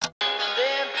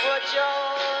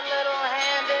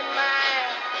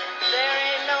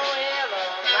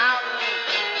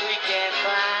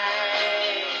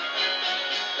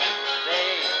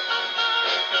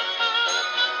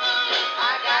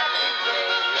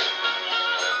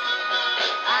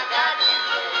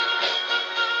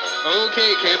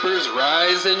Okay, campers,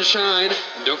 rise and shine.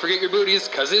 And don't forget your booties,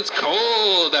 because it's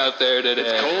cold out there today.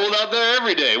 It's cold out there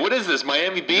every day. What is this,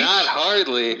 Miami Beach? Not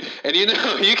hardly. And you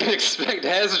can expect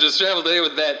hazardous travel today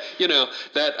with that,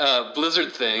 that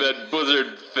blizzard thing. That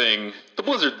blizzard thing. The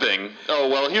blizzard thing. Oh,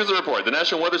 well, here's the report. The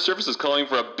National Weather Service is calling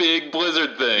for a big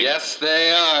blizzard thing. Yes,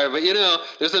 they are. But,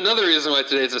 there's another reason why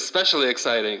today is especially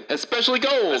exciting. Especially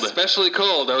cold. Especially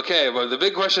cold, okay. But the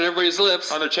big question on everybody's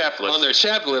lips. On their chapped lips. On their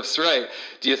chapped lips, right.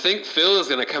 Do you think Phil is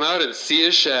going to come out and see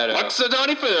his shadow?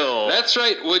 Puxadawny Phil. That's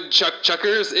right,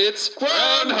 woodchuckers. It's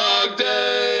Groundhog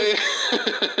Day.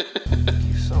 Thank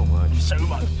you so much. So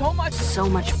much. So much. So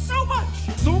much. So much.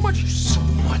 So much. So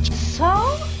much.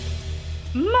 So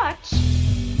much.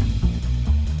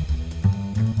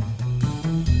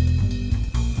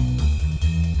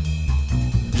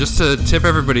 Just to tip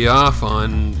everybody off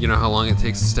on, how long it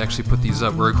takes us to actually put these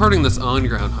up, we're recording this on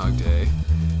Groundhog Day.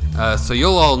 So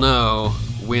you'll all know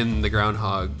when the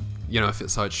groundhog, if it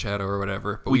saw its shadow or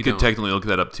whatever. But we could technically look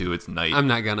that up too. It's night. I'm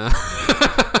not gonna.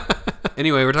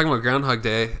 Anyway, we're talking about Groundhog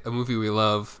Day, a movie we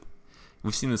love.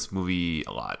 We've seen this movie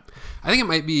a lot. I think it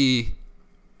might be...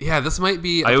 Yeah, this might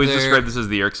be... I always describe this as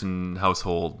the Erickson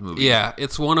household movie. Yeah,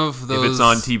 it's one of those... If it's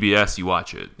on TBS, you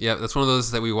watch it. Yeah, that's one of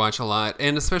those that we watch a lot.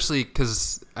 And especially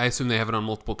because I assume they have it on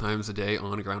multiple times a day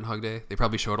on Groundhog Day. They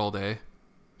probably show it all day.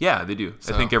 Yeah, they do.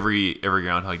 So, I think every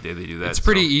Groundhog Day they do that. It's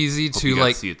pretty easy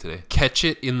to see it today. Catch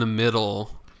it in the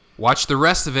middle, watch the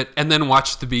rest of it, and then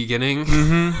watch the beginning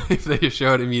if they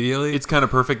show it immediately. It's kind of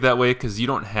perfect that way because you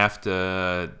don't have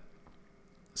to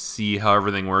see how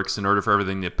everything works in order for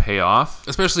everything to pay off.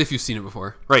 Especially if you've seen it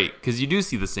before. Right, because you do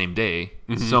see the same day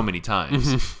so many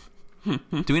times.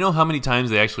 Do we know how many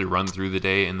times they actually run through the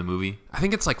day in the movie? I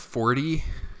think it's like 40.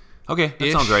 Okay,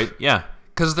 that sounds right. Yeah.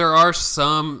 Because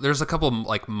there's a couple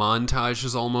like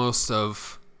montages almost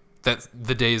of that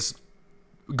the days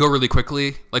go really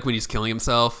quickly, like when he's killing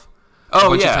himself. Oh, a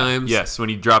bunch yeah. of times. Yes, when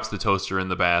he drops the toaster in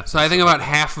the bath. So I think about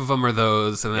half of them are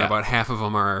those, and then about half of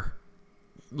them are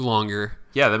longer.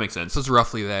 Yeah, that makes sense. So it's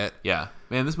roughly that. Yeah.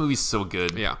 Man, this movie's so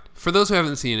good. Yeah. For those who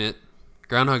haven't seen it,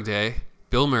 Groundhog Day,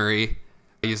 Bill Murray,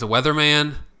 he's a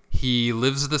weatherman. He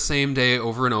lives the same day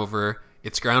over and over.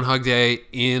 It's Groundhog Day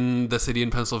in the city in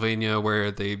Pennsylvania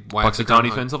where they...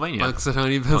 Puxatawny, Pennsylvania.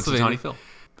 Puxatawny, Pennsylvania. Puxatawny Phil.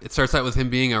 It starts out with him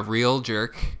being a real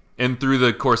jerk. And through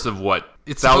the course of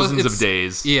thousands of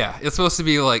days. Yeah, it's supposed to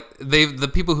be like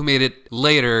the people who made it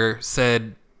later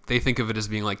said they think of it as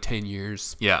being like 10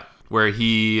 years. Yeah, where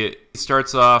he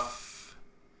starts off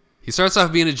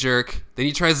being a jerk, then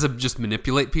he tries to just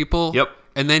manipulate people. Yep.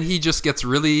 And then he just gets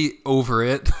really over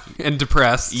it and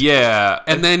depressed. Yeah.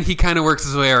 And then he kind of works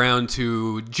his way around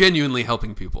to genuinely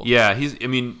helping people. Yeah,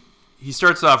 he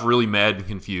starts off really mad and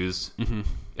confused. Mm-hmm.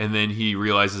 And then he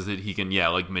realizes that he can,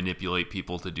 manipulate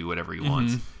people to do whatever he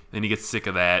wants. Then he gets sick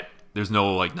of that. There's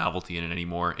no, novelty in it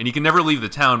anymore. And he can never leave the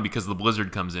town because the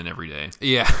blizzard comes in every day.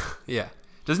 Yeah, yeah.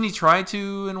 Doesn't he try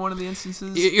to in one of the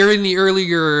instances? In the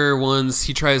earlier ones,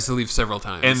 he tries to leave several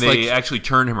times. And they actually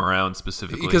turn him around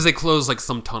specifically. Because they close,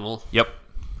 some tunnel. Yep.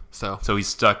 So he's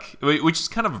stuck, which is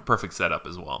kind of a perfect setup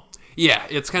as well. Yeah,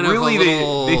 it's kind of really, a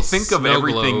little they think of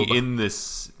everything globe in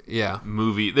this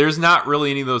movie. There's not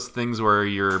really any of those things where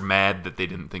you're mad that they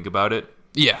didn't think about it.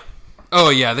 Yeah.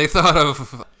 Oh, yeah, they thought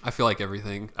of, I feel like,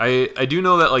 everything. I do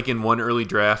know that, in one early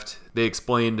draft, they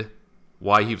explained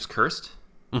why he was cursed.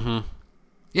 Mm-hmm.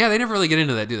 Yeah, they never really get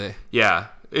into that, do they? Yeah.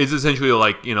 It's essentially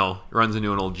runs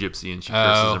into an old gypsy and she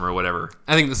curses him or whatever.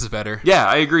 I think this is better. Yeah,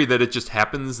 I agree that it just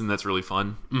happens and that's really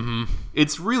fun. Mm-hmm.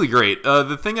 It's really great.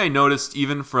 The thing I noticed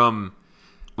even from...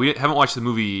 We haven't watched the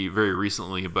movie very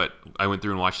recently, but I went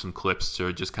through and watched some clips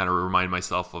to just kind of remind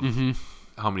myself of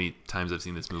how many times I've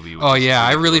seen this movie. Oh, yeah,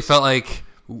 I really felt like...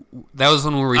 That was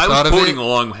one where we thought of it. I was quoting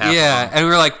along half Yeah, of them. and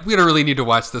we were like, we don't really need to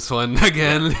watch this one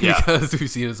again Yeah. because we've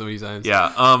seen it so many times.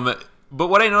 Yeah, but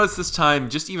what I noticed this time,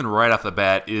 just even right off the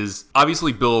bat, is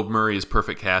obviously Bill Murray is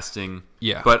perfect casting.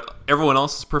 Yeah. But everyone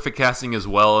else is perfect casting as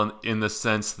well in the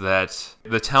sense that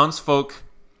the townsfolk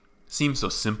seem so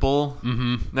simple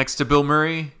next to Bill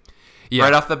Murray. Yeah.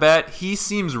 Right off the bat, he's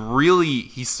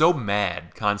so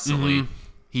mad constantly.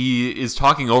 He is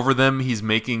talking over them. He's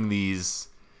making these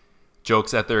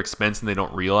jokes at their expense and they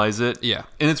don't realize it. Yeah.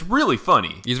 And it's really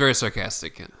funny. He's very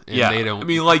sarcastic. And they don't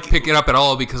pick it up at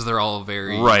all because they're all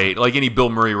very... Right. Like any Bill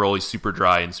Murray role, he's super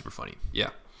dry and super funny.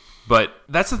 Yeah. But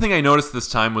that's the thing I noticed this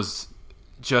time was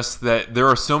just that there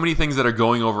are so many things that are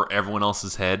going over everyone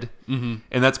else's head. Mm-hmm.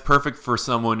 And that's perfect for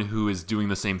someone who is doing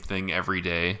the same thing every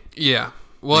day. Yeah.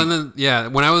 Well, and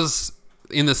then, when I was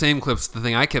in the same clips, the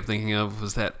thing I kept thinking of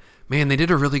was that, man, they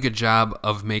did a really good job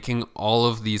of making all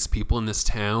of these people in this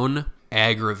town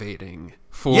aggravating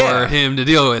for him to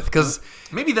deal with, because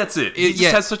maybe that's it. He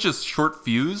just has such a short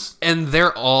fuse. And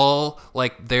they're all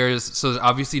like, there's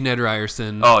obviously Ned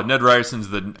Ryerson. Oh, Ned Ryerson's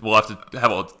we'll have to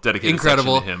have a dedicated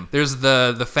incredible section to him. There's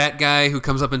the fat guy who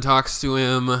comes up and talks to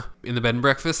him in the bed and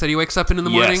breakfast that he wakes up in the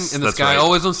morning, and this guy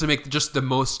always wants to make just the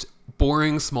most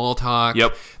boring small talk.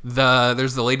 Yep.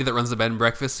 There's the lady that runs the bed and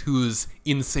breakfast who's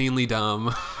insanely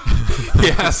dumb. He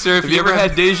asked her, have you ever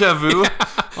had deja vu? Yeah.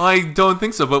 Well, I don't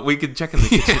think so, but we could check in the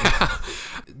kitchen. Yeah.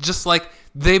 Just like,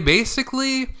 they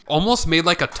basically almost made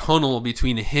like a tunnel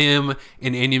between him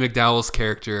and Andie MacDowell's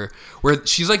character, where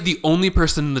she's like the only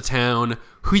person in the town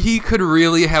who he could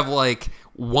really have like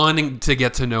wanting to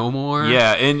get to know more.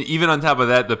 Yeah, and even on top of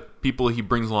that, the people he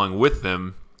brings along with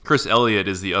him, Chris Elliott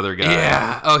is the other guy.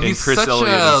 Yeah. Oh, he's Chris such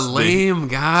Elliott a lame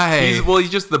guy. He's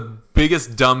just the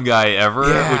biggest dumb guy ever,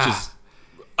 which is,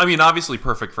 I mean, obviously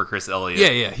perfect for Chris Elliott.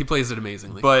 Yeah. He plays it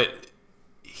amazingly. But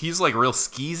he's like real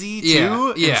skeezy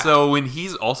too. Yeah. And so when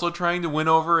he's also trying to win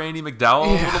over Andie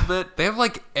MacDowell a little bit. They have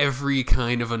like every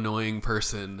kind of annoying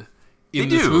person in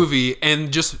this movie,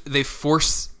 and just they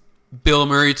force Bill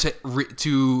Murray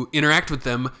to interact with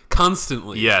them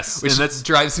constantly. Yes. Which and that's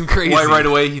drives him crazy. Why right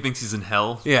away he thinks he's in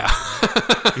hell. Yeah.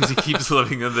 Because he keeps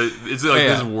living in it's like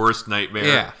his worst nightmare.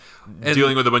 Yeah. And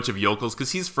dealing with a bunch of yokels,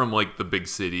 because he's from like the big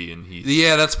city, and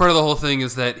that's part of the whole thing,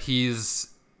 is that he's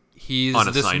on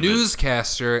this assignment.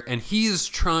 newscaster, and he's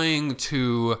trying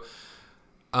to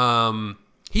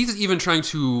he's even trying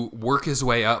to work his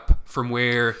way up from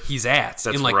where he's at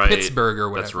in like Pittsburgh or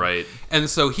whatever. That's right. And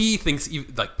so he thinks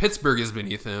like Pittsburgh is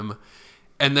beneath him,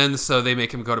 and then so they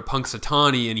make him go to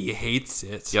Punxsutawney, and he hates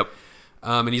it. Yep.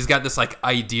 And he's got this like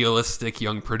idealistic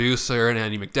young producer and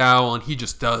Andie MacDowell, and he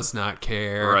just does not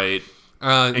care. Right.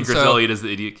 And Chris Elliott is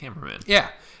the idiot cameraman. Yeah.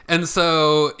 And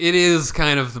so it is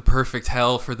kind of the perfect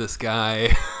hell for this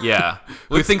guy. Yeah.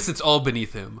 Who thinks it's all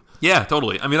beneath him. Yeah,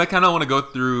 totally. I mean, I kind of want to go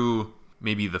through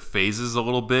maybe the phases a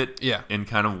little bit. Yeah. And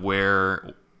kind of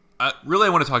where... really,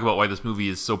 I want to talk about why this movie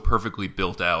is so perfectly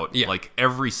built out. Yeah. Like,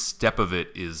 every step of it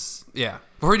is... Yeah.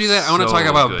 Before we do that, I want to talk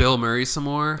about Bill Murray some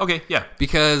more. Okay, yeah.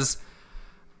 Because...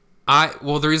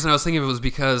 the reason I was thinking of it was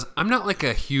because I'm not like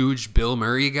a huge Bill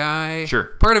Murray guy. Sure.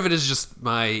 Part of it is just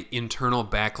my internal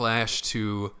backlash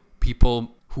to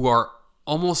people who are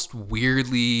almost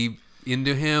weirdly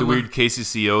into him. The weird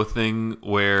KCCO thing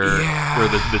where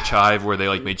the chive where they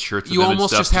like made shirts with you him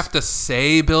almost and stuff. just have to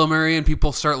say Bill Murray and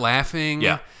people start laughing.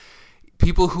 Yeah.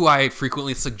 People who I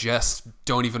frequently suggest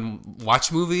don't even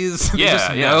watch movies. They Yeah,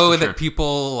 just yeah, know for that sure.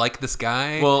 people like this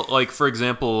guy. Well, like, for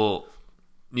example...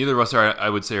 Neither of us are, I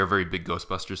would say, are very big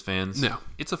Ghostbusters fans. No.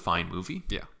 It's a fine movie.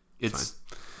 Yeah. It's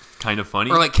kind of funny.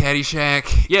 Or like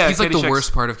Caddyshack. Yeah, he's like the Caddyshack's-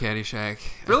 worst part of Caddyshack.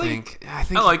 Really? I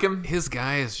think I like him. His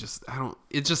guy is just I don't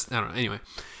know. Anyway,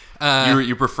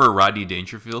 You prefer Rodney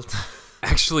Dangerfield?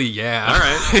 actually, yeah. All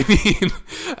right.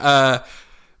 I mean,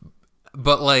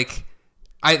 but like,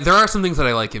 there are some things that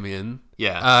I like him in.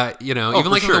 Yeah. even for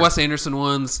like sure. the Wes Anderson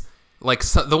ones. Like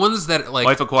the ones that like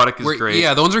Life Aquatic is great.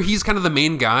 Yeah, the ones where he's kind of the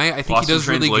main guy. I think Lost he does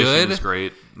in really Translation good. is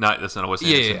great. That's not a Wes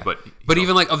Anderson, Yeah. but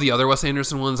Even like of the other Wes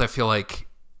Anderson ones, I feel like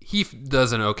he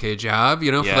does an okay job. For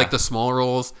Yeah. like the small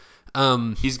roles.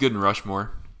 he's good in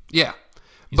Rushmore. Yeah,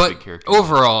 He's a but good character.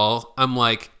 overall, I'm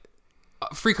like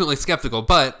frequently skeptical.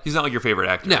 But He's not like your favorite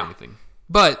actor No. or anything.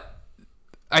 But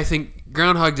I think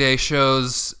Groundhog Day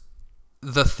shows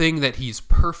the thing that he's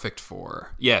perfect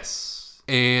for, Yes.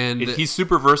 and He's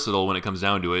super versatile when it comes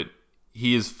down to it.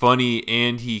 He is funny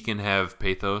and he can have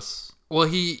pathos. well,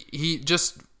 he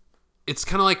just it's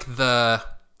kind of like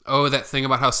that thing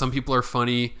about how some people are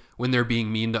funny when they're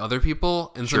being mean to other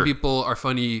people, and Sure. some people are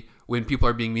funny when people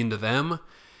are being mean to them.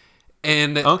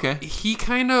 And Okay. he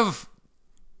kind of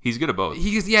He's good at both.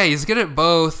 he's good at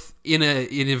both in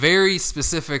a very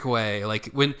specific way. Like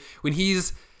when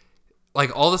he's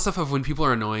like all the stuff of when people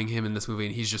are annoying him in this movie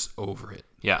and he's just over it.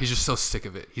 Yeah. He's just so sick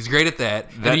of it. He's great at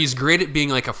that. And he's great at being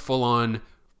like a full on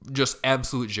just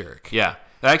absolute jerk. Yeah.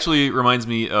 That actually reminds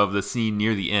me of the scene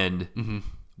near the end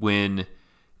when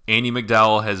Andie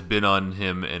MacDowell has been on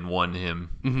him and won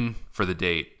him for the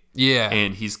date. Yeah.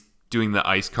 And he's doing the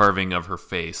ice carving of her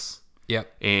face.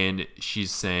 Yep. And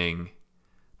she's saying,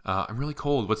 I'm really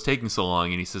cold. What's taking so long?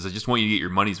 And he says, I just want you to get your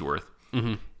money's worth.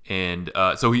 And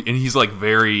so he's like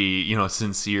very,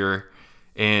 sincere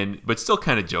but still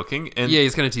kind of joking. And Yeah,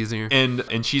 he's kind of teasing her.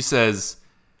 and she says,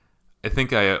 I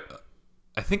think I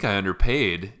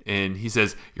underpaid. And he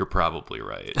says, you're probably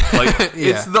right. Like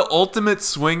it's the ultimate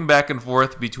swing back and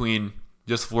forth between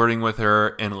just flirting with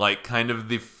her and like kind of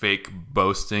the fake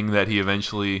boasting that he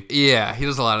eventually. Yeah, he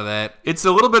does a lot of that. It's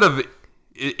a little bit of,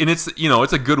 and it's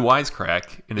a good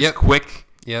wisecrack and it's Yep. quick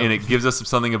Yep. and it gives us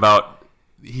something about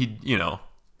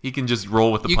he can just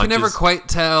roll with the You punches. can never quite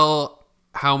tell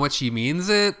how much he means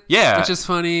it. Yeah. Which is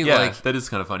funny. Yeah, Like, that is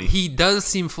kind of funny. he does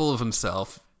seem full of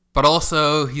himself, but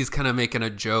also he's kind of making a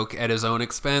joke at his own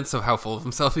expense of how full of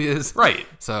himself he is. Right.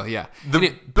 So, yeah.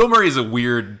 And Bill Murray is a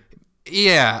weird...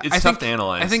 yeah. It's tough to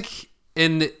analyze. I think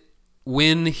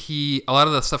when a lot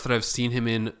of the stuff that I've seen him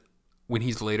in when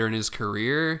he's later in his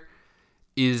career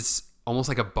is almost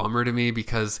like a bummer to me,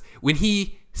 because when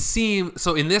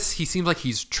so in this, he seems like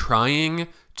he's trying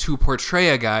to portray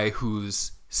a guy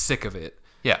who's sick of it.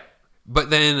 Yeah. But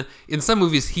then in some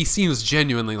movies, he seems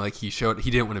genuinely like he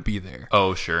didn't want to be there.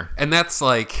 Oh, sure. And that's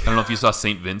like, I don't know if you saw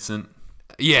St. Vincent.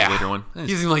 yeah, The later one.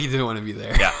 he seemed like he didn't want to be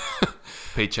there. Yeah.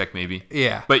 Paycheck, maybe.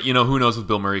 Yeah. But, who knows with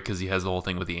Bill Murray, because he has the whole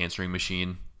thing with the answering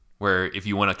machine, where if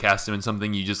you want to cast him in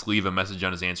something, you just leave a message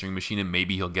on his answering machine and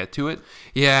maybe he'll get to it.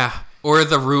 Yeah. Or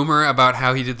the rumor about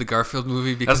how he did the Garfield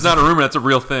movie. Because That's not a rumor. That's a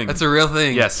real thing. That's a real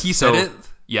thing. Yes. He said it?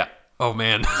 Yeah. Oh,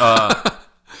 man.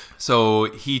 So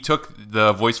he took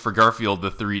the voice for Garfield, the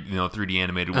 3D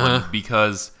animated one,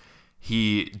 because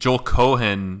Joel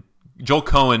Cohen, spelled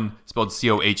Cohen,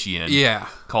 Yeah.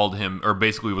 called him, or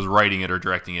basically was writing it or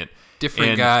directing it.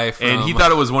 Different guy and he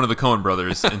thought it was one of the Coen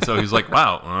brothers, and so he's like,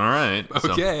 "Wow, all right,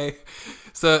 so, Okay.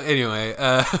 So anyway,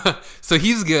 so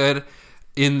he's good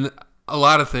in a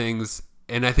lot of things,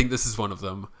 and I think this is one of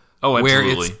them. Oh,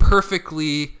 absolutely. Where it's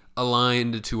perfectly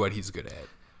aligned to what he's good at.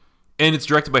 And it's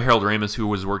directed by Harold Ramis,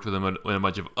 who has worked with him in a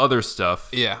bunch of other stuff.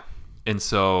 Yeah. And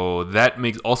so that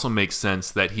also makes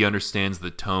sense that he understands the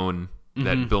tone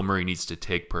that Bill Murray needs to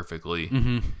take perfectly.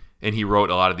 Mm-hmm. And he wrote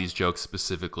a lot of these jokes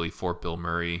specifically for Bill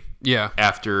Murray. Yeah.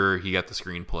 After he got the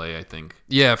screenplay, I think.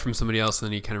 Yeah, from somebody else, and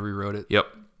then he kind of rewrote it. Yep.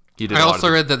 He did. I a lot also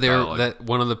of read that dialogue. that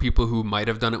one of the people who might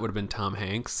have done it would have been Tom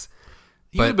Hanks.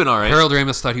 He would have been all right. Harold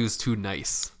Ramis thought he was too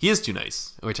nice, He is too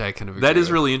nice. which I kind of agree That is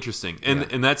with. really interesting.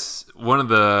 And that's one of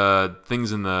the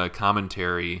things in the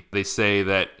commentary. They say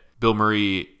that Bill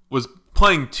Murray was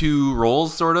playing two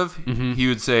roles, sort of. Mm-hmm. He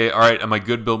would say, all right, am I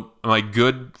good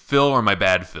Phil or am I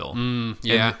bad Phil?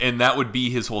 yeah. And that would be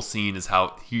his whole scene, is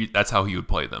that's how he would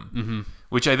play them. Mm-hmm.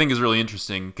 Which I think is really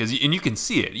interesting, and you can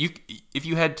see it. If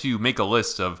you had to make a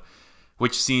list of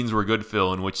which scenes were good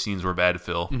Phil and which scenes were bad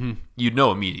Phil, you'd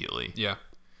know immediately. Yeah.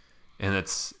 And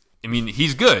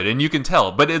he's good, and you can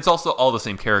tell, but it's also all the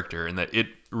same character, and that it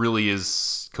really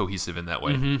is cohesive in that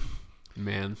way. Mm-hmm.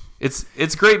 Man.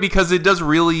 It's great because it does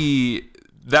really,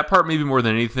 that part maybe more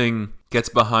than anything gets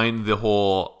behind the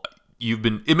whole,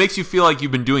 it makes you feel like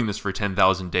you've been doing this for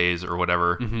 10,000 days or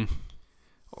whatever,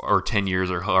 or 10 years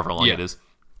or however long it is.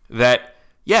 That,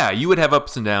 yeah, you would have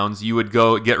ups and downs. You would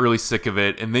get really sick of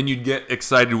it, and then you'd get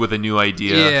excited with a new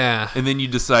idea. Yeah. And then you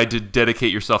decide to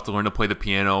dedicate yourself to learn to play the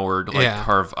piano or to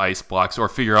carve ice blocks or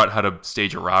figure out how to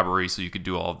stage a robbery so you could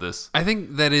do all of this. I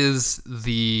think that is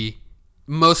the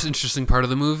most interesting part of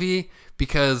the movie,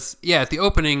 because, yeah, at the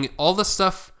opening, all the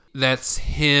stuff that's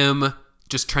him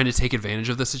just trying to take advantage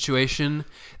of the situation,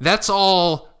 that's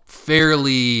all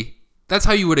that's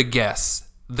how you would have guessed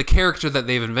the character that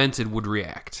they've invented would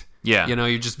react. Yeah.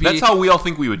 You just That's how we all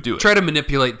think we would do it. try to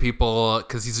manipulate people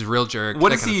because he's a real jerk. What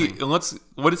that does kind of thing.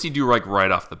 what does he do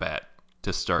right off the bat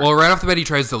to start? Well, right off the bat, he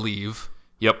tries to leave.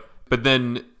 Yep. But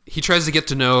then He tries to get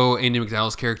to know Andy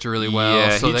McDowell's character really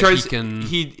well, so he can.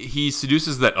 he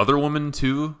seduces that other woman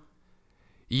too.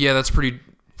 Yeah, that's pretty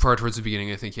far towards the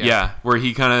beginning, I think. Yeah, where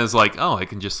he kind of is like, "Oh, I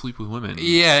can just sleep with women."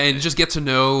 Yeah, and just get to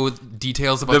know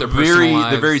details about their personal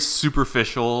lives. The very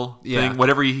superficial thing.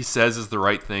 Whatever he says is the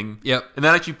right thing. Yep. And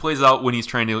that actually plays out when he's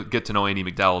trying to get to know Andy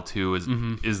McDowell too.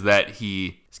 Is that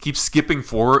he keeps skipping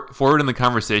forward in the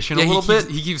conversation a little bit.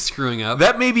 He keeps screwing up.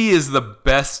 That maybe is the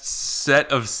best set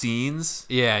of scenes.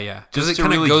 Yeah. Just Because it to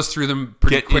kind of really goes through them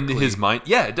pretty Get quickly. into his mind.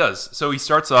 Yeah, it does. So he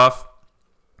starts off,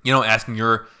 asking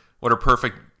her what a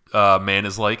perfect man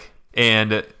is like,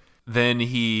 and then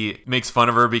he makes fun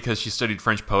of her because she studied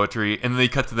French poetry, and then they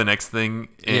cut to the next thing.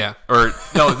 Then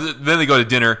they go to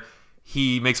dinner.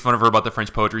 He makes fun of her about the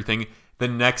French poetry thing. The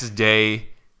next day,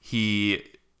 he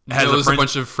has a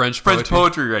bunch of French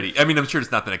poetry ready. I mean, I'm sure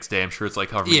it's not the next day. I'm sure it's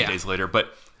like however many days later.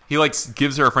 But he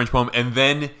gives her a French poem, and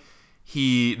then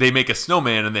they make a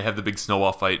snowman, and they have the big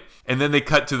snowball fight. And then they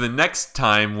cut to the next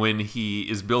time when he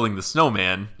is building the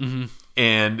snowman,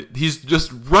 and he's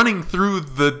just running through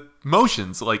the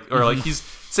motions, he's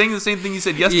saying the same thing he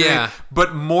said yesterday,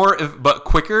 but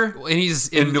quicker, and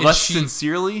he's less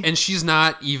sincerely. And she's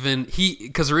not even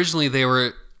because originally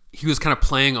he was kind of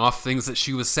playing off things that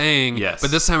she was saying. Yes. But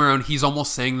this time around, he's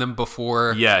almost saying them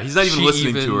before. Yeah, he's not even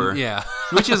listening to her. Yeah.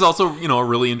 Which is also, a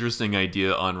really interesting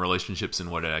idea on relationships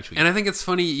and what it actually. And I think it's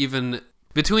funny, even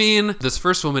between this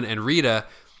first woman and Rita,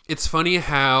 it's funny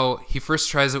how he first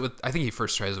tries it with. I think he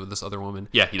first tries it with this other woman.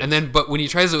 Yeah, he does. And then, but when he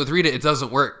tries it with Rita, it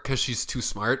doesn't work because she's too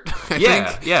smart. I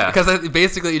Yeah, think. yeah. Because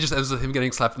basically, it just ends with him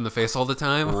getting slapped in the face all the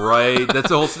time. Right. That's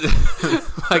the whole.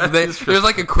 Like there's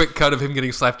like a quick cut of him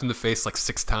getting slapped in the face like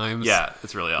 6 times. Yeah,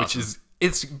 it's really awesome. Which is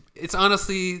it's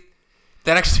honestly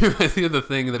that actually reminds me of the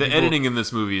thing that the editing in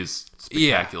this movie is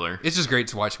spectacular. Yeah, it's just great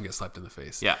to watch him get slapped in the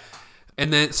face. Yeah.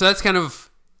 And then so that's kind of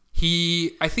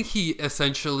I think he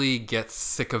essentially gets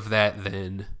sick of that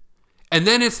then. And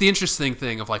then it's the interesting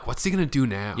thing of like, what's he going to do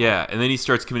now? Yeah, and then he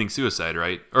starts committing suicide,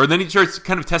 right? Or then he starts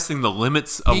kind of testing the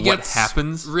limits of what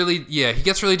happens. He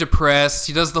gets really depressed.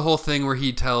 He does the whole thing where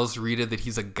he tells Rita that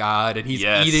he's a god and he's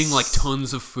eating like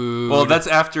tons of food. Well, that's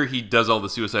after he does all the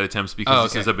suicide attempts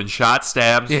because he says, I've been shot,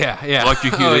 stabbed,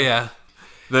 electrocuted. Oh, yeah.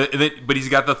 But he's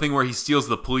got the thing where he steals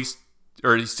the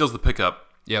pickup.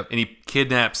 Yep. And he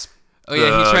kidnaps he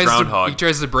tries groundhog. He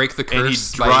tries to break the curse. And he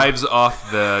drives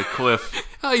off the cliff.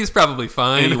 Oh, he's probably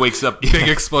fine. And he wakes up. Big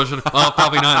explosion. Well,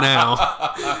 probably not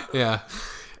now. Yeah.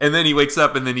 And then he wakes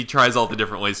up and then he tries all the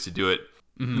different ways to do it.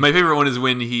 Mm-hmm. My favorite one is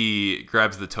when he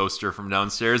grabs the toaster from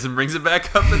downstairs and brings it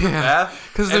back up in the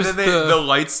bath. And then the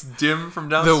lights dim from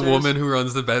downstairs. The woman who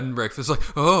runs the bed and breakfast is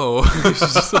like, oh.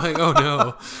 She's just like, oh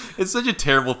no. It's such a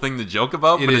terrible thing to joke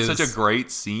about, but it's such a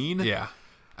great scene. Yeah.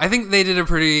 I think they did a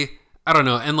pretty, I don't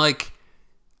know, and like,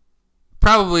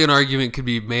 probably an argument could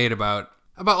be made about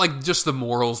like just the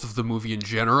morals of the movie in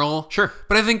general. Sure.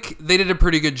 But I think they did a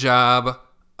pretty good job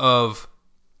of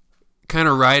kind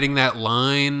of riding that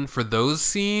line for those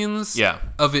scenes. Yeah.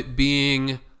 Of it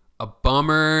being a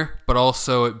bummer, but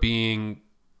also it being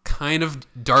kind of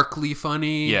darkly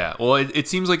funny. Yeah. Well, it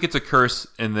seems like it's a curse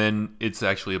and then it's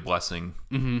actually a blessing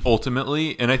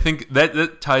ultimately. And I think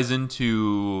that ties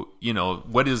into,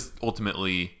 what is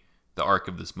ultimately the arc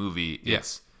of this movie.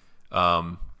 Yes.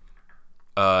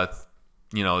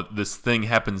 This thing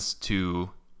happens to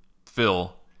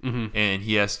Phil, and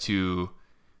he has to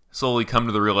slowly come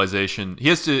to the realization. He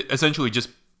has to essentially just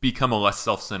become a less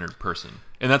self-centered person.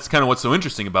 And that's kind of what's so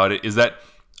interesting about it, is that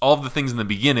all of the things in the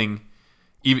beginning,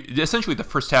 essentially the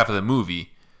first half of the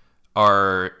movie,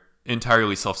 are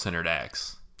entirely self-centered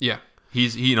acts. Yeah. He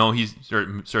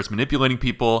starts manipulating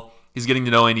people. He's getting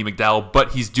to know Andy McDowell,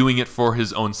 but he's doing it for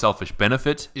his own selfish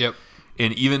benefit. Yep.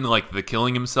 And even like the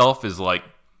killing himself is like,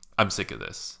 I'm sick of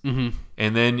this. Mm-hmm.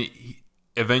 And then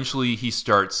eventually he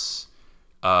starts.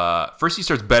 First, he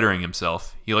starts bettering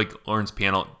himself. He like learns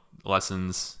piano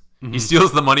lessons. Mm-hmm. He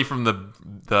steals the money from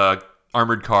the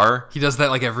armored car. He does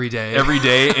that like every day.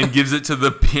 And gives it to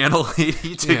the piano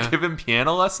lady to give him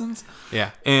piano lessons.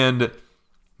 Yeah. And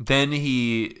then after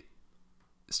he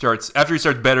starts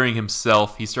bettering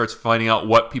himself, he starts finding out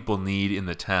what people need in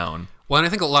the town. Well, and I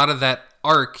think a lot of that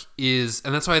arc is,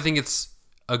 and that's why I think it's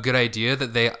a good idea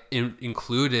that they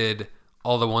included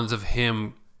all the ones of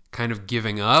him kind of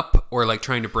giving up or like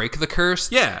trying to break the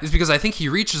curse. Yeah. Is because I think he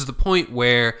reaches the point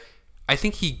where I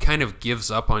think he kind of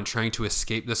gives up on trying to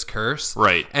escape this curse.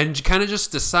 Right. And kind of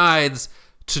just decides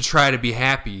to try to be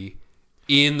happy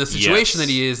in the situation that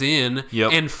he is in,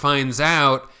 and finds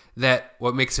out that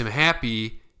what makes him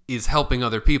happy is helping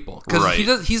other people.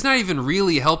 Because he's not even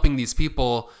really helping these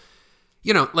people.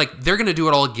 Like they're going to do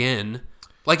it all again.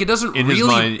 Like it doesn't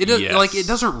it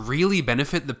doesn't really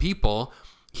benefit the people.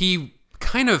 He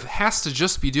kind of has to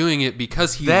just be doing it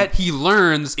because he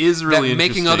learns is really that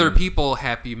making other people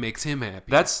happy makes him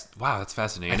happy. That's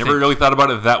fascinating. I never really thought about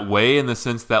it that way, in the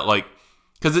sense that like,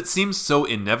 because it seems so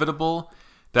inevitable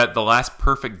that the last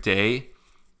perfect day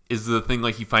is the thing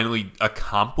like he finally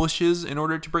accomplishes in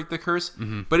order to break the curse.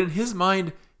 Mm-hmm. But in his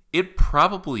mind, it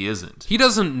probably isn't. He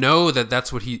doesn't know that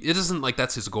that's what it isn't like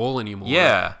that's his goal anymore.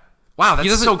 Yeah. Wow,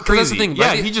 that's so crazy. That's the thing.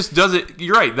 Yeah, he just does it.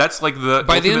 You're right. That's like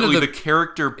ultimately the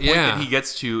character point that he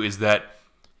gets to, is that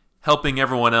helping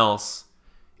everyone else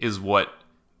is what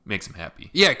makes him happy.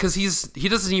 Yeah, because he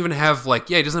doesn't even have like,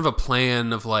 he doesn't have a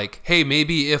plan of like, hey,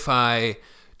 maybe if I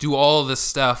do all this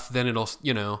stuff, then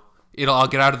I'll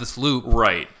get out of this loop.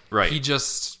 Right. He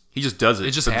just does it.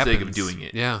 It just for happens. the sake of doing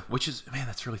it. Yeah. Which is, man,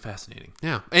 that's really fascinating.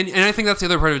 Yeah. And I think that's the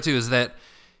other part of it too, is that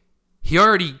he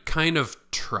already kind of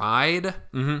tried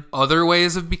other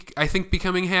ways of,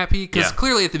 becoming happy. Because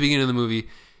clearly at the beginning of the movie,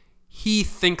 he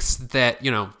thinks that,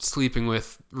 sleeping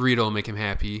with Rita will make him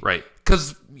happy. Right.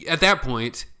 Because at that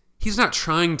point, he's not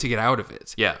trying to get out of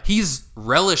it. Yeah. He's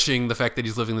relishing the fact that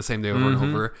he's living the same day over and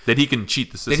over. That he can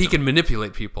cheat the system. That he can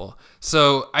manipulate people.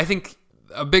 So I think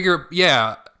a bigger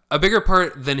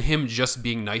part than him just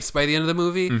being nice by the end of the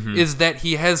movie is that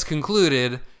he has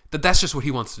concluded that that's just what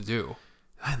he wants to do.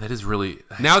 Man, that is really...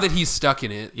 Now that he's stuck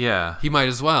in it, yeah, he might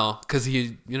as well, because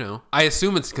I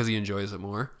assume it's because he enjoys it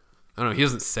more. I don't know. He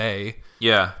doesn't say,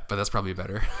 Yeah. but that's probably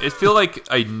better. I feel like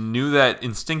I knew that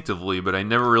instinctively, but I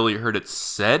never really heard it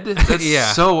said. That's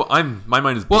Yeah. So my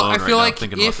mind is blown Well, I feel right like now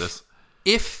thinking about this.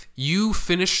 if you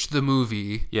finished the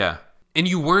movie Yeah. and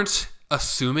you weren't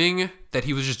assuming that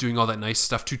he was just doing all that nice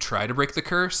stuff to try to break the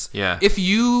curse, Yeah. if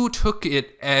you took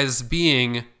it as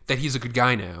being that he's a good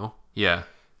guy now, Yeah.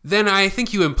 then I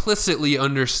think you implicitly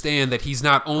understand that he's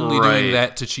not only doing Right.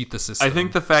 that to cheat the system. I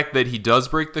think the fact that he does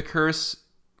break the curse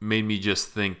made me just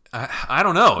think, I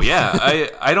don't know. Yeah.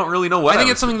 I don't really know what I think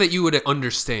would it's something that you would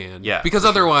understand. Yeah, Because for sure.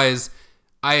 otherwise,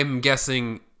 I'm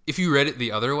guessing if you read it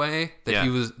the other way, that Yeah. he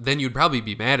was, then you'd probably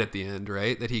be mad at the end,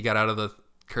 right? That he got out of the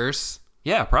curse.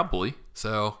 Yeah, probably.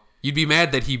 So you'd be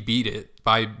mad that he beat it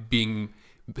by being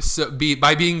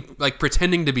like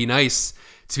pretending to be nice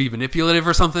to be manipulative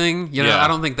or something. You know, Yeah. I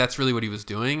don't think that's really what he was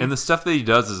doing. And the stuff that he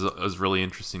does is really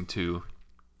interesting too.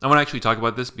 I want to actually talk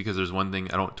about this because there's one thing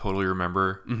I don't totally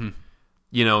remember. Mm-hmm.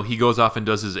 You know, he goes off and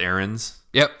does his errands.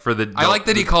 Yep. For the I like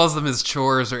that he calls them his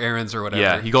chores or errands or whatever.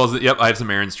 Yeah, he calls it. Yep, I have some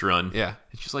errands to run. Yeah.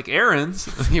 And she's like, errands.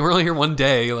 You were only here one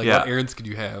day. Like, Yeah. what errands could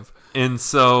you have? And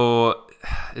so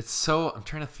it's so I'm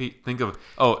trying to think of.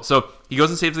 Oh, so he goes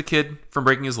and saves the kid from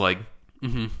breaking his leg.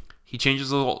 Mm-hmm. He changes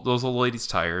those old lady's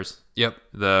tires. Yep.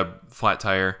 The flat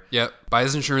tire. Yep.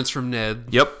 Buys insurance from Ned.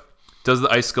 Yep. Does the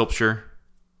ice sculpture.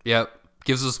 Yep.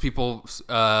 Gives those people,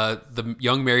 the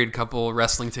young married couple,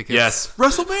 wrestling tickets. Yes.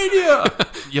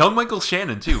 WrestleMania. Young Michael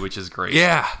Shannon too, which is great.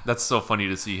 Yeah. That's so funny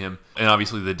to see him. And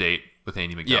obviously the date with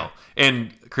Andy McDowell. Yeah.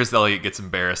 And Chris Elliott gets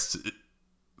embarrassed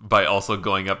by also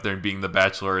going up there and being the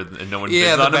bachelor and no one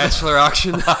Yeah, bids the on him. bachelor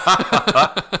auction.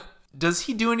 Does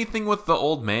he do anything with the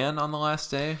old man on the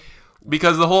last day?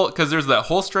 Because there's that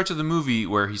whole stretch of the movie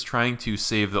where he's trying to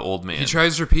save the old man. He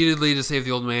tries repeatedly to save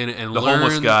the old man and The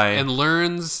homeless guy. and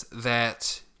learns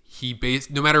that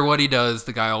no matter what he does,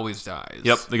 the guy always dies.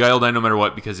 Yep, the guy will die no matter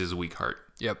what because he has a weak heart.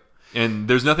 Yep. And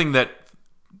there's nothing that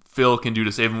Phil can do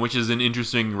to save him, which is an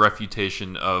interesting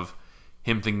refutation of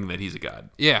him thinking that he's a god.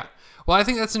 Yeah. Well, I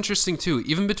think that's interesting too.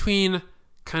 Even between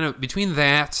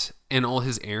that and all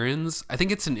his errands, I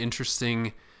think it's an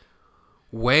interesting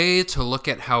way to look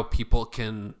at how people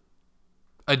can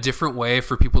a different way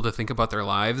for people to think about their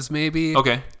lives, maybe.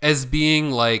 Okay. As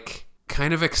being like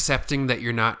kind of accepting that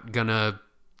you're not gonna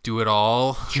do it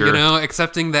all. Sure. You know,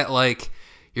 accepting that like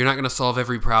you're not gonna solve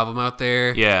every problem out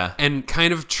there. Yeah. And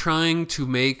kind of trying to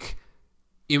make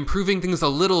improving things a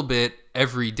little bit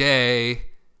every day,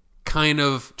 kind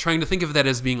of trying to think of that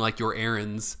as being like your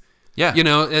errands. Yeah. You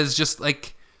know, as just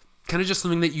like kind of just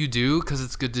something that you do because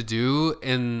it's good to do,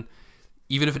 and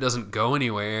even if it doesn't go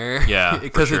anywhere. Yeah,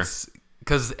 for sure.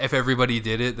 Because if everybody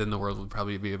did it, then the world would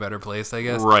probably be a better place, I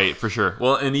guess. Right, for sure.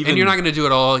 Well, and even And you're not going to do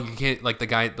it all. You can't, like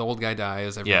the old guy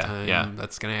dies every Yeah, time. yeah.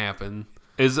 That's going to happen.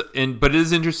 But it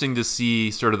is interesting to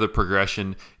see sort of the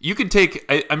progression. You could take.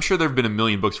 I'm sure there have been a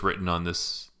million books written on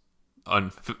this,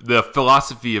 on the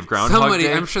philosophy of Groundhog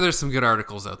Day. I'm sure there's some good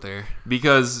articles out there.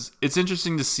 Because it's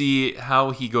interesting to see how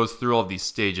he goes through all these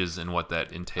stages and what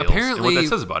that entails and what that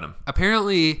says about him.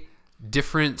 Apparently,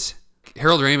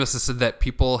 Harold Ramis has said that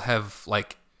people have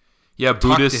like Yeah, to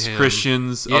Buddhists, him.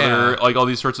 Christians, Yeah. other like all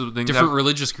these sorts of things. different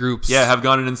religious groups. have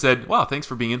gone in and said, "Wow, thanks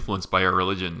for being influenced by our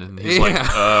religion." And he's like, Yeah.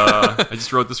 "I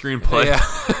just wrote the screenplay." Yeah.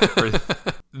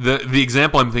 The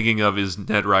example I'm thinking of is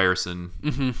Ned Ryerson.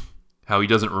 Mm-hmm. How he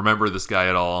doesn't remember this guy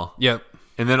at all. Yep.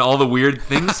 And then all the weird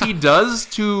things he does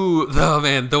to Oh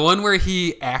man, the one where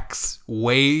he acts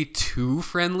way too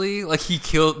friendly, like he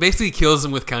basically kills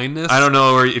him with kindness. I don't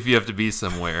know if you have to be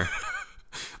somewhere.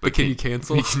 But can you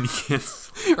cancel?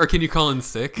 Or can you call in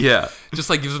sick? Yeah. Just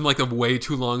like gives him like a way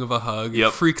too long of a hug.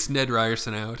 Yep. Freaks Ned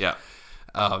Ryerson out. Yeah.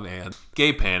 Oh man.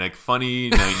 Gay panic, funny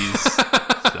 90s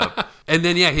stuff. And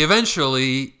then he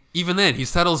eventually, even then, he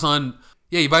settles on.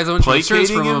 Yeah, he buys a bunch of insurance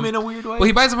Placating from him in a weird way? Well,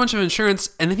 he buys a bunch of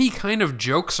insurance, and then he kind of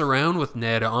jokes around with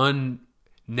Ned on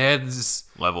Ned's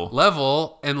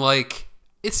level, and like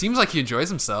it seems like he enjoys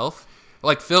himself.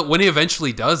 Like Phil, when he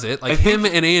eventually does it, like I think- him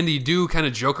and Andy do kind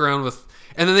of joke around with,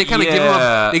 and then they kind of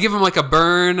Yeah. give him like a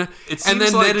burn, It and seems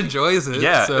then like- Ned enjoys it.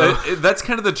 Yeah, so. that's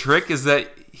kind of the trick is that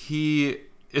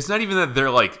it's not even that they're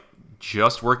like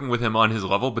just working with him on his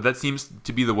level, but that seems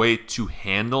to be the way to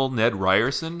handle Ned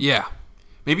Ryerson. Yeah.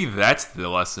 Maybe that's the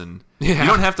lesson. Yeah. You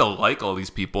don't have to like all these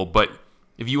people, but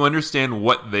if you understand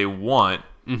what they want,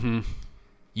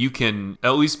 you can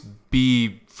at least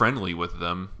be friendly with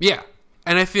them. Yeah.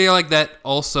 And I feel like that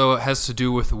also has to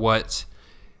do with what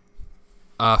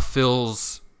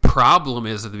Phil's problem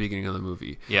is at the beginning of the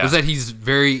movie. Yeah. Is that he's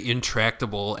very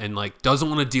intractable and like doesn't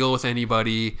want to deal with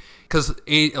anybody. Because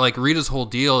like Rita's whole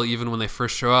deal, even when they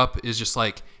first show up, is just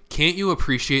like can't you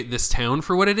appreciate this town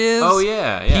for what it is? Oh,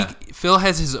 yeah. Phil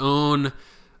has his own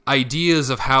ideas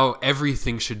of how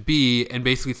everything should be, and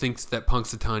basically thinks that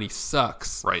Punxsutawney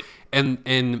sucks. Right.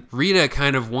 And Rita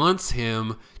kind of wants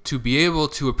him to be able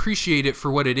to appreciate it for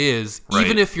what it is, Right.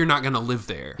 even if you're not going to live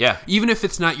there. Yeah. Even if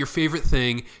it's not your favorite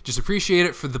thing, just appreciate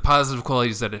it for the positive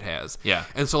qualities that it has. Yeah.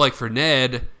 And so, like, for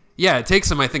Ned, yeah, it takes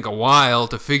him, I think, a while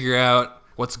to figure out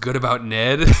what's good about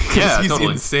Ned. 'Cause Yeah, he's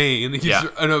totally. insane.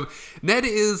 Ned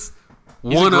is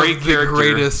He's a one great of the character.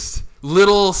 greatest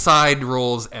little side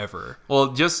roles ever.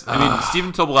 Well,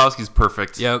 Stephen Tobolowsky's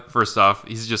perfect. Yep. First off,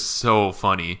 he's just so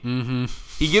funny. Mm-hmm.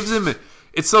 He gives him.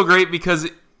 It's so great because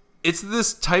it's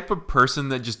this type of person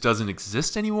that just doesn't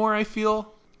exist anymore. I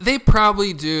feel, They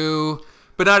probably do.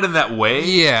 but not in that way.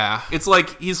 Yeah. It's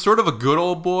like he's sort of a good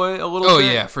old boy a little Oh,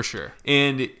 bit. yeah, for sure.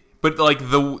 But like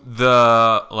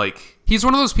the like. He's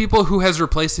one of those people who has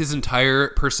replaced his entire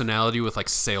personality with, like,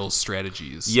 sales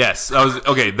strategies. Yes, that's Yeah,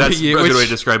 a good way which- to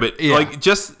describe it. yeah. Like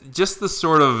just the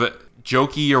sort of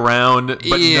jokey around, but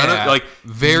none Yeah, of, like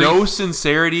very- no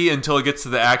sincerity until it gets to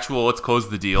the actual let's close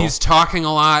the deal. He's talking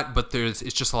a lot, but it's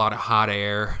just a lot of hot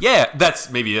air. Yeah, that's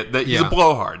maybe it. He's Yeah. a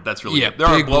blowhard. That's really Yeah, good. There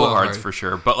are big blowhards blowhard. for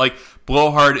sure, but like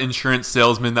blowhard insurance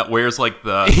salesman that wears like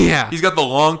the Yeah. He's got the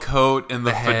long coat and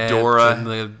the Hat fedora.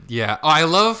 and yeah. Oh, I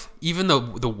love even the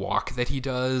walk that he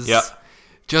does. Yeah.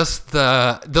 Just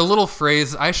the little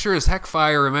phrase, "I sure as heck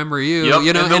fire remember you." Yep,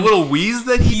 You know, and the little wheeze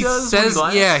that he does. when says, he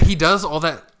laughs. yeah, he does all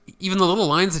that. Even the little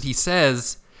lines that he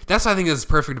says. That's what I think is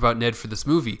perfect about Ned for this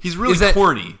movie. He's really is that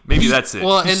corny. Maybe he- that's it.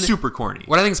 well, He's and super corny.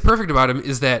 What I think is perfect about him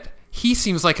is that he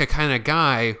seems like a kind of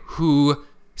guy who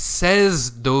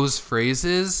says those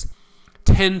phrases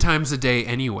 10 times a day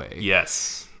anyway.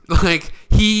 Yes. Like,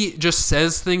 he just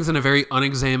says things in a very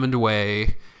unexamined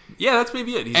way. Yeah, that's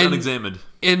maybe it. He's And- unexamined.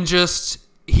 And just,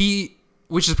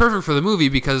 which is perfect for the movie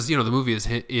because, the movie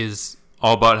is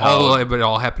All about how.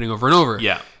 all happening over and over.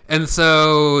 Yeah. And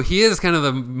so he is kind of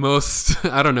the most,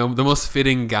 I don't know, the most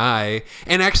fitting guy.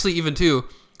 And actually, even too,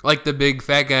 like the big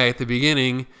fat guy at the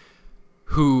beginning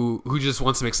who just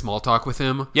wants to make small talk with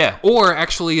him. Yeah. Or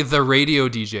actually the radio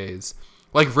DJs.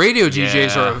 Like, radio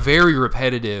DJs Yeah. are very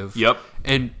repetitive. Yep.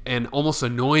 And almost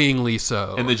annoyingly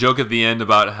so. And the joke at the end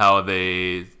about how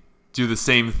they do the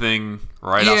same thing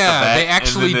right off the bat. they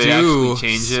actually and then do actually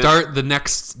change it. start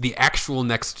the actual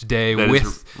next day That is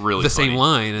with really the same funny.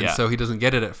 line, and Yeah. so he doesn't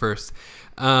get it at first.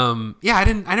 I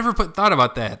never thought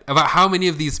about that, about how many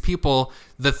of these people,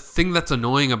 the thing that's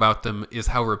annoying about them is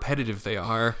how repetitive they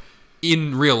are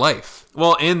in real life.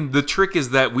 Well, and the trick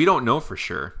is that we don't know for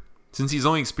sure. Since he's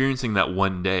only experiencing that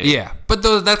one day. Yeah, but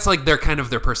that's like their kind of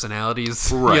their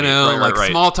personalities, Right, right.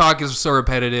 small talk is so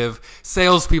repetitive,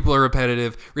 salespeople are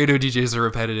repetitive, radio DJs are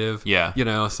repetitive. Yeah.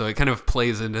 So it kind of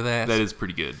plays into that. That is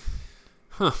pretty good.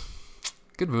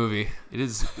 Good movie. It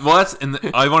is. Well,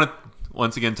 I want to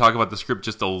once again talk about the script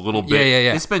just a little bit.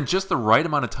 Yeah. They spend just the right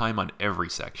amount of time on every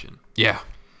section. Yeah.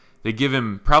 They give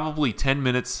him probably 10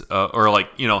 minutes or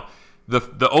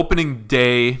the opening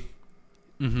day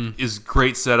is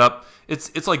great setup.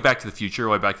 It's like Back to the Future.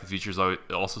 Why Back to the Future is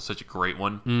also such a great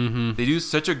one. Mm-hmm. They do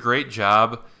such a great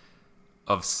job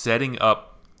of setting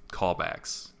up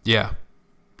callbacks Yeah.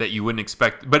 that you wouldn't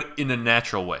expect, but in a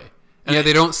natural way. And Yeah,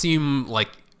 they don't seem like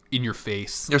in your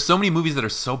face. there's so many movies that are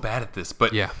so bad at this,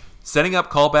 but Yeah. setting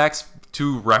up callbacks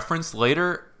to reference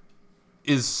later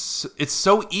it's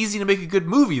so easy to make a good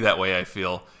movie that way, I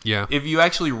feel. Yeah. If you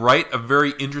actually write a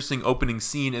very interesting opening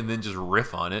scene and then just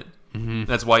riff on it. Mm-hmm.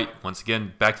 That's why, once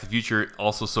again, Back to the Future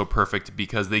also so perfect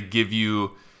because they give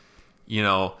you,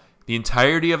 the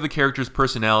entirety of the character's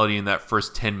personality in that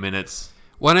first 10 minutes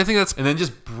Well, and I think and then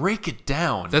just break it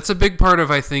down. that's a big part of,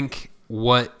 I think,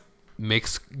 what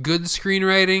makes good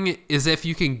screenwriting is if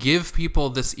you can give people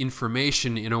this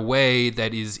information in a way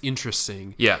that is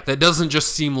interesting. Yeah. That doesn't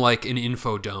just seem like an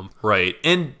info dump. Right.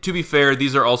 And to be fair,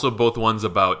 these are also both ones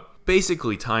about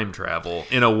basically time travel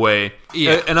in a way.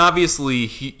 Yeah. And obviously,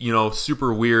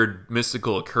 super weird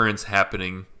mystical occurrence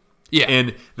happening. Yeah.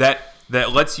 And that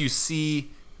lets you see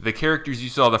the characters you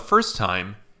saw the first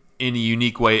time in a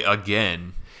unique way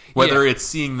again. Whether Yeah. it's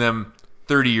seeing them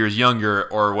 30 years younger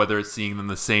or whether it's seeing them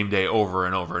the same day over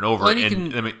and over and over. Well, and you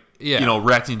can- yeah.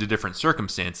 reacting to different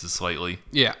circumstances slightly.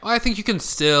 Yeah, well, I think you can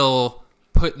still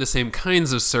put the same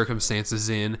kinds of circumstances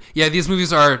in. Yeah, these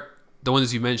movies are, the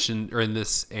ones you mentioned, or in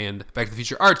this and Back to the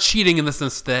Future, are cheating in the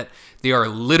sense that they are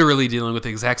literally dealing with the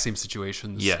exact same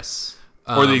situations. Yes.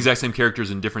 Or the exact same characters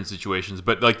in different situations.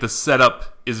 But like the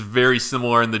setup is very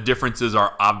similar and the differences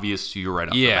are obvious to you right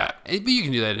off the Yeah, bat. but you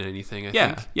can do that in anything, I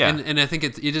Yeah, think. yeah. And I think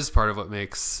it is part of what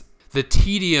makes the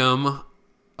tedium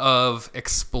of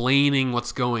explaining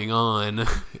what's going on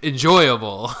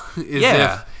enjoyable is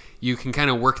Yeah. if you can kind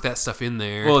of work that stuff in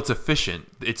there. Well, it's efficient.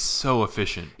 It's so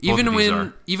efficient. Both of these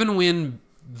are. Even when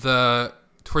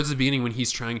towards the beginning when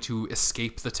he's trying to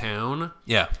escape the town,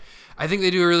 Yeah. I think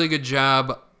they do a really good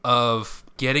job of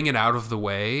getting it out of the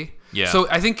way. Yeah. So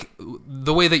I think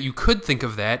the way that you could think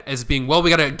of that as being, well, we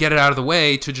got to get it out of the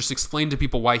way to just explain to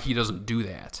people why he doesn't do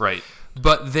that. Right.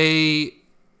 But they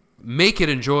make it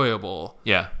enjoyable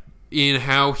Yeah. in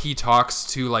how he talks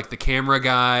to like the camera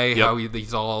guy, Yep. how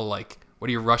he's all like, what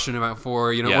are you rushing him out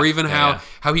for? You know, Yeah. or even Yeah.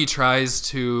 how he tries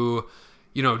to,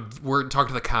 you know, talk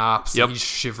to the cops Yep. and he's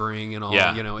shivering and all,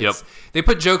 Yeah. you know, Yep. they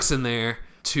put jokes in there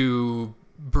to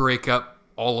break up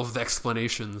all of the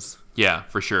explanations. Yeah,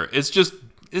 for sure. It's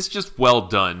just well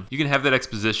done. You can have that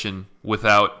exposition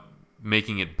without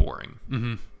making it boring.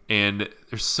 Mm-hmm. And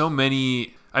there's so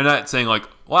many. I'm not saying like,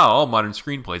 wow, all modern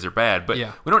screenplays are bad, but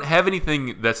Yeah. we don't have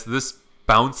anything that's this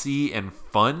bouncy and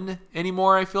fun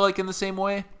anymore. I feel like in the same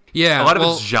way. Yeah, a lot of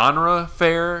well, it's genre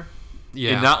fare,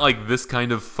 Yeah. and not like this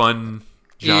kind of fun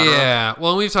genre. Yeah.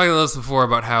 Well, we've talked about this before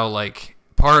about how like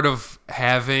part of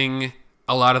having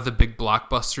a lot of the big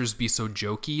blockbusters be so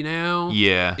jokey now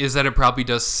Yeah. is that it probably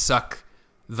does suck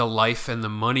the life and the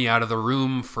money out of the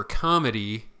room for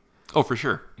comedy, Oh, for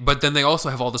sure. but then they also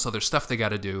have all this other stuff they got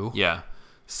to do. Yeah.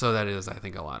 So that is, I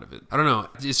think, a lot of it. I don't know.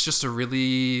 It's just a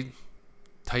really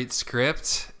tight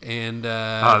script, and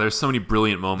There's so many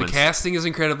brilliant the moments. casting is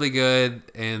incredibly good,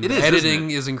 and It the is, isn't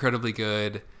editing it? is incredibly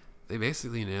good. They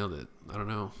basically nailed it. I don't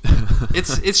know.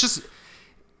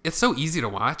 It's so easy to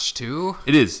watch too.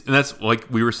 It is, and that's like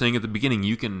we were saying at the beginning.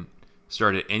 You can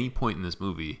start at any point in this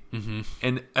movie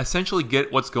and essentially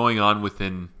get what's going on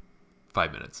within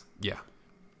 5 minutes. Yeah.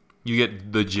 You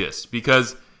get the gist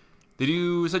because they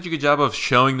do such a good job of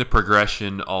showing the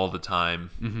progression all the time.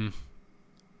 Mm-hmm.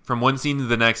 From one scene to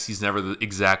the next, he's never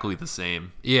exactly the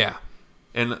same. Yeah.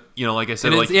 And you know, like I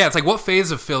said, And like it's like, what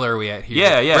phase of Phil are we at here?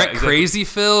 Yeah, yeah, We're at exactly. Crazy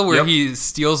Phil, where Yep. he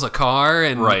steals a car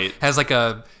and Right. has like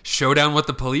a showdown with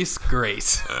the police.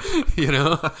 Great. You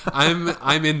know,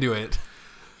 I'm into it.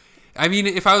 I mean,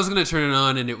 if I was gonna turn it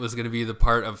on and it was gonna be the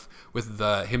part of with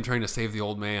him trying to save the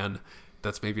old man,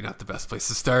 that's maybe not the best place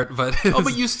to start. But oh,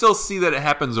 but you still see that it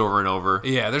happens over and over.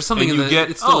 yeah, there's something And in you that. get,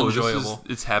 It's still oh, this is- enjoyable.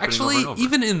 it's happening Actually, over and over.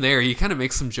 even in there, he kind of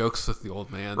makes some jokes with the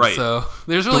old man. Right. So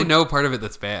there's really Don't- no part of it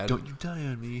that's bad. Don't you die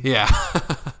on me? Yeah.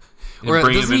 And Or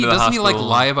bring him doesn't he into the like hospital.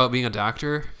 lie about being a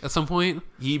doctor at some point?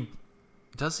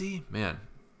 Does he? Man,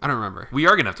 I don't remember. we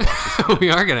are gonna have to watch this. We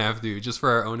are gonna have to, just for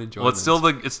our own enjoyment. Well,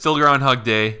 it's still Groundhog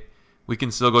Day. We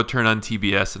can still go turn on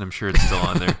TBS, and I'm sure it's still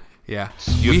on there. yeah.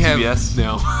 You we have have TBS?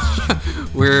 No.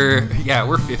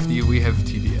 we're 50. We have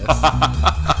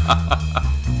TBS.